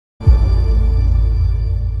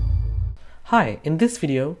Hi, in this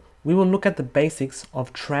video, we will look at the basics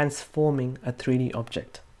of transforming a 3D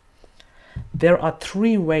object. There are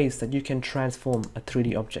three ways that you can transform a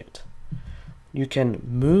 3D object. You can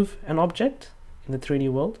move an object in the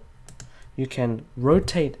 3D world, you can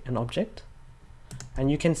rotate an object,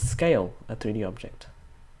 and you can scale a 3D object.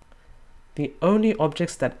 The only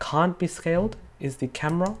objects that can't be scaled is the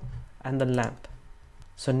camera and the lamp.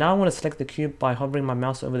 So now I'm going to select the cube by hovering my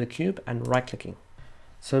mouse over the cube and right-clicking.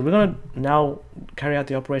 So we're going to now carry out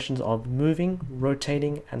the operations of moving,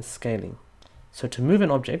 rotating, and scaling. So to move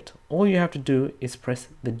an object, all you have to do is press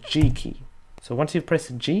the G key. So once you've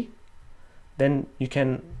pressed G, then you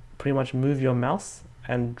can pretty much move your mouse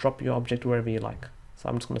and drop your object wherever you like. So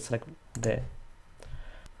I'm just going to select there.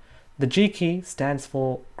 The G key stands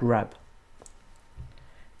for grab.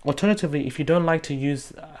 Alternatively, if you don't like to use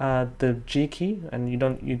the G key and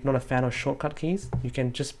you're not a fan of shortcut keys, you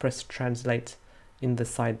can just press translate in the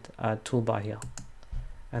side toolbar here,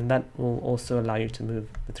 and that will also allow you to move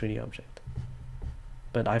the 3D object.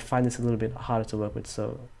 But I find this a little bit harder to work with,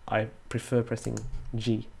 so I prefer pressing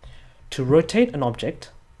G. To rotate an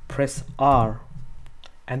object, press R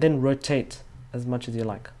and then rotate as much as you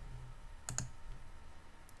like.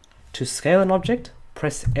 To scale an object,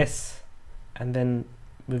 press S and then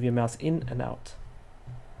move your mouse in and out,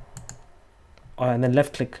 and then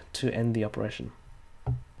left click to end the operation.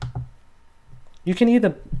 You can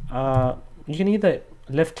either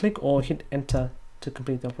left click or hit enter to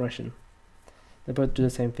complete the operation. They both do the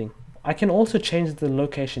same thing. I can also change the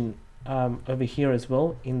location over here as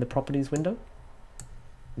well in the properties window.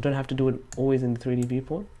 You don't have to do it always in the 3D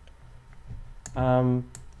viewport,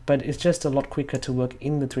 but it's just a lot quicker to work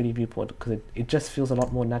in the 3D viewport because it just feels a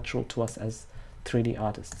lot more natural to us as 3D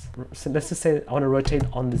artists. So let's just say I want to rotate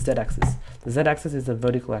on the Z-axis. The Z-axis is the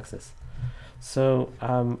vertical axis. So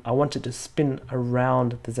I want it to spin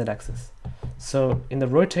around the Z-axis. So in the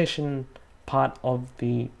rotation part of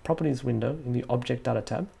the properties window in the object data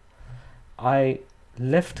tab, I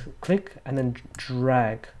left click and then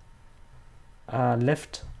drag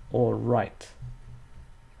left or right,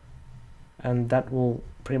 and that will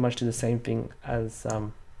pretty much do the same thing as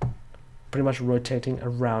pretty much rotating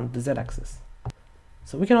around the Z-axis.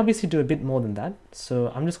 So we can obviously do a bit more than that,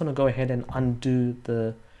 so I'm just going to go ahead and undo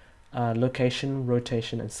the location,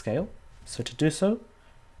 rotation, and scale. So to do so,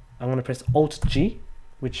 I'm going to press Alt-G,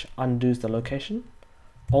 which undoes the location,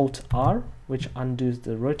 Alt-R, which undoes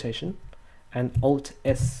the rotation, and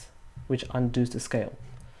Alt-S, which undoes the scale.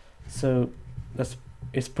 So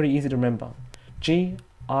it's pretty easy to remember. G,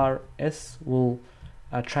 R, S will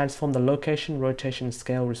transform the location, rotation, and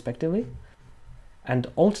scale respectively, and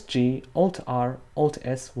Alt-G, Alt-R,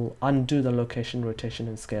 Alt-S will undo the location, rotation,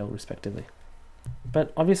 and scale respectively.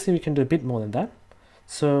 But obviously we can do a bit more than that.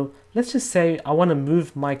 So let's just say I want to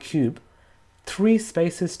move my cube 3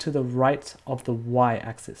 spaces to the right of the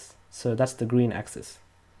y-axis. So that's the green axis.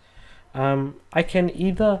 I can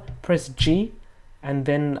either press G and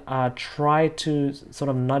then try to sort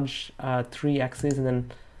of nudge 3 axes and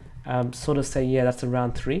then sort of say, yeah, that's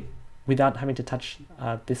around 3 without having to touch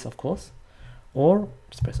this, of course. Or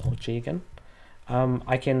just press Alt-G again.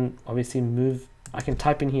 I can obviously move, I can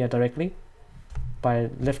type in here directly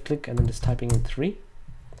by left click and then just typing in 3.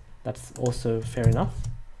 That's also fair enough.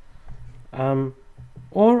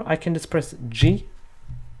 Or I can just press G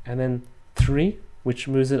and then 3, which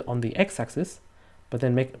moves it on the x-axis, but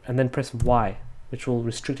then press Y, which will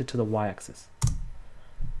restrict it to the y-axis.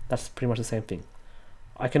 That's pretty much the same thing.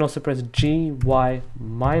 I can also press G, Y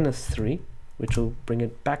minus 3, which will bring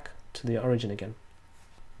it back to the origin again.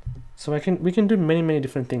 So we can do many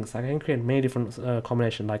different things. I can create many different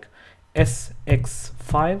combinations, like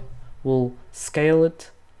SX5 will scale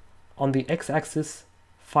it on the x-axis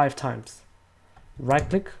 5 times. Right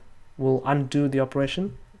click will undo the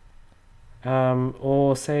operation,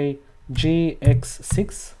 or say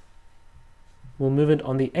GX6 will move it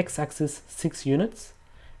on the x-axis 6 units,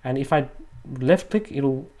 and if I left click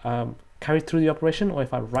it'll carry through the operation, or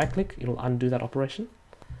if I right click it'll undo that operation.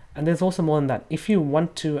 And there's also more than that. If you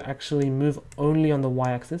want to actually move only on the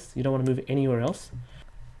y-axis, you don't want to move anywhere else,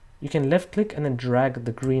 you can left click and then drag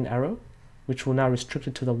the green arrow, which will now restrict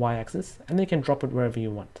it to the y-axis, and then you can drop it wherever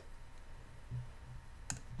you want.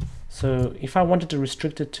 So if I wanted to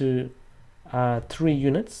restrict it to 3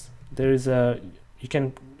 units, you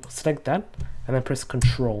can select that and then press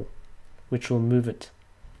Control, which will move it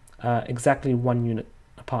exactly 1 unit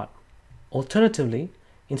apart. Alternatively,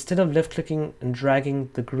 instead of left clicking and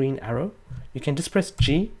dragging the green arrow, you can just press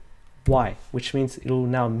G, Y, which means it will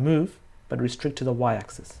now move but restrict to the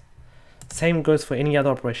y-axis. Same goes for any other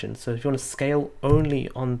operation. So if you want to scale only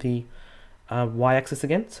on the y-axis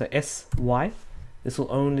again, so SY, this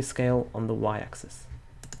will only scale on the y-axis.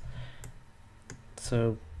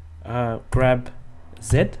 So grab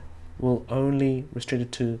Z will only restrict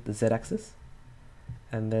it to the Z-axis,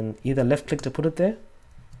 and then either left click to put it there,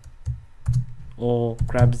 or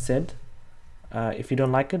grab Z. If you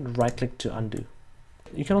don't like it, right click to undo.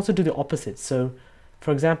 You can also do the opposite. So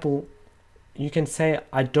for example, you can say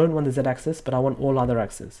I don't want the Z-axis, but I want all other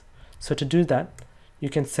axes. So to do that, you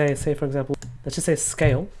can say for example, let's just say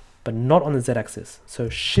scale, but not on the Z-axis, so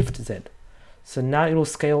Shift Z. So now it will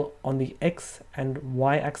scale on the X and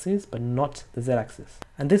Y axes, but not the Z axis.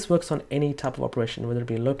 And this works on any type of operation, whether it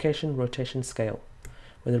be location, rotation, scale,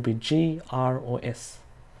 whether it be G, R, or S.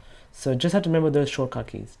 So just have to remember those shortcut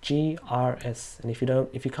keys, G, R, S. And if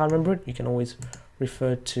you can't remember it, you can always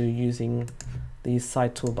refer to using these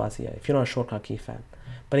side toolbars here if you're not a shortcut key fan.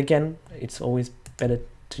 But again, it's always better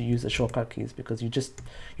to use the shortcut keys because you just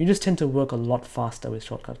tend to work a lot faster with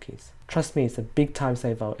shortcut keys. Trust me, it's a big time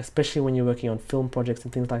saver, especially when you're working on film projects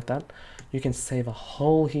and things like that. You can save a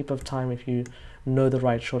whole heap of time if you know the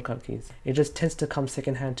right shortcut keys. It just tends to come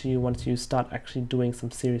secondhand to you once you start actually doing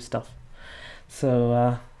some serious stuff.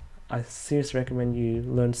 So I seriously recommend you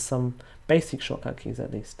learn some basic shortcut keys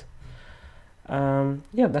at least.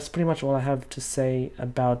 Yeah, that's pretty much all I have to say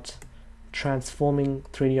about transforming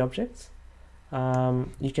 3D objects.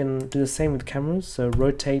 You can do the same with cameras, so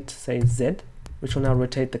rotate, say Z, which will now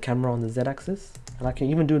rotate the camera on the Z axis, and I can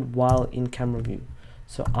even do it while in camera view,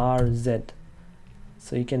 so RZ.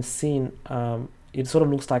 So you can see it sort of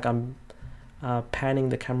looks like I'm panning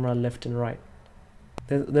the camera left and right.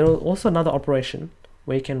 There is also another operation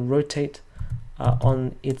where you can rotate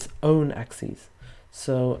on its own axes,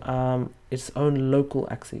 so its own local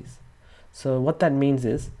axes. So what that means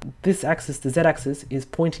is this axis, the Z axis, is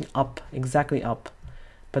pointing up, exactly up,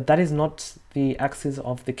 but that is not the axis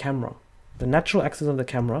of the camera. The natural axis of the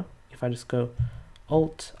camera, if I just go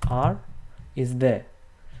Alt R, is there.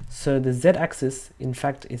 So the Z axis in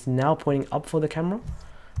fact is now pointing up for the camera,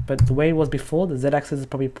 but the way it was before, the Z axis is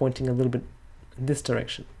probably pointing a little bit in this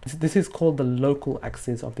direction. This is called the local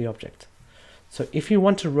axis of the object. So if you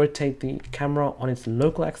want to rotate the camera on its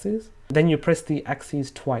local axis, then you press the axes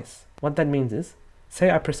twice. What that means is, say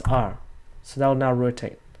I press R, so that will now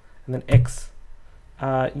rotate, and then X.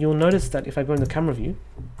 You'll notice that if I go in the camera view,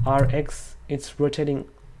 RX, it's rotating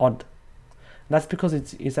odd. That's because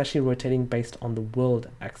it's actually rotating based on the world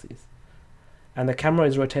axis. And the camera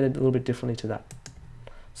is rotated a little bit differently to that.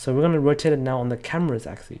 So we're going to rotate it now on the camera's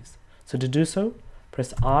axis. So to do so,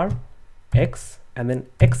 press R, X, and then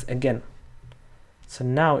X again. So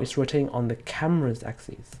now it's rotating on the camera's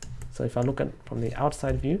axis. So if I look at from the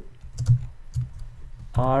outside view,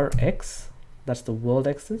 RX, that's the world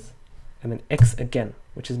axis, and then X again,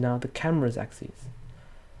 which is now the camera's axis.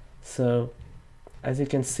 So as you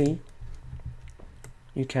can see,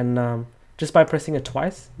 you can just by pressing it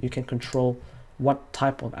twice, you can control what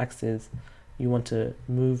type of axis you want to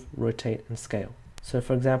move, rotate, and scale. So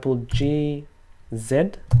for example, GZ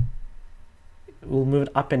will move it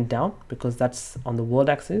up and down because that's on the world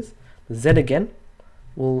axis. Z again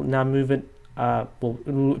will now move it, it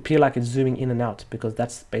will appear like it's zooming in and out because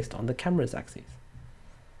that's based on the camera's axis.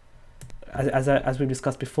 As we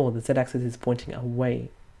discussed before, the Z axis is pointing away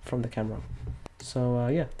from the camera. So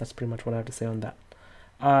yeah, that's pretty much what I have to say on that.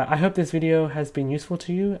 I hope this video has been useful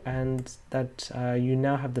to you and that you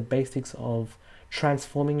now have the basics of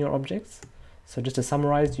transforming your objects. So just to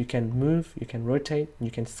summarize, you can move, you can rotate, you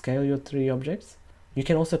can scale your 3D objects. You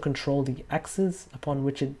can also control the axes upon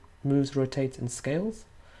which it moves, rotates, and scales.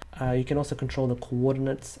 You can also control the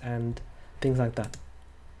coordinates and things like that.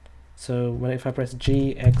 So if I press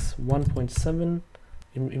GX 1.7,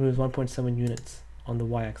 it moves 1.7 units on the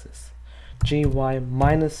y-axis. GY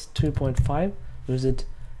minus 2.5 moves it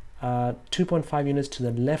 2.5 units to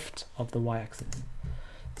the left of the y-axis.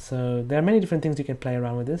 So there are many different things you can play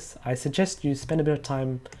around with this. I suggest you spend a bit of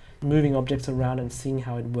time moving objects around and seeing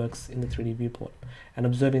how it works in the 3D viewport and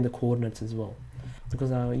observing the coordinates as well, because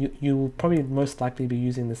you will probably most likely be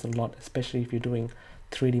using this a lot, especially if you're doing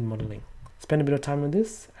 3D modeling. Spend a bit of time on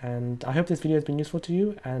this, and I hope this video has been useful to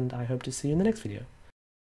you, and I hope to see you in the next video.